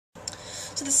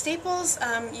So the Staples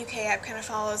UK app kind of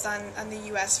follows on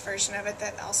the US version of it.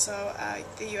 That also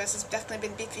the US has definitely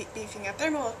been beefing up their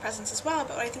mobile presence as well.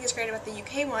 But what I think is great about the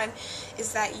UK one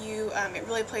is that it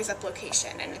really plays up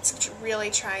location, and it's really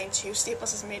trying to.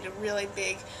 Staples has made a really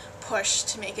big push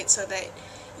to make it so that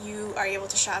you are able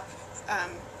to shop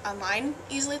online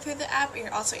easily through the app, and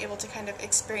you're also able to kind of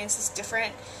experience this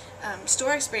different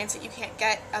store experience that you can't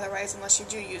get otherwise unless you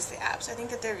do use the app. So I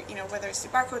think that they're, whether it's the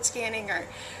barcode scanning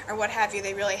or what have you,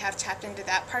 they really have tapped into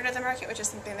that part of the market, which is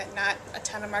something that not a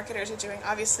ton of marketers are doing.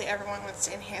 Obviously, everyone wants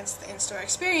to enhance the in-store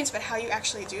experience, but how you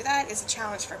actually do that is a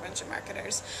challenge for a bunch of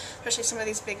marketers, especially some of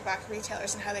these big box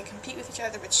retailers and how they compete with each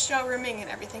other with showrooming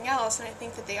and everything else. And I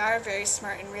think that they are very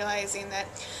smart in realizing that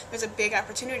there's a big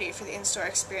opportunity for the in-store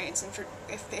experience, and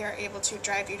if they are able to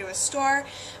drive you to a store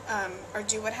or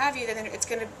do what have you, then it's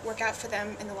going to work out for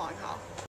them in the long haul.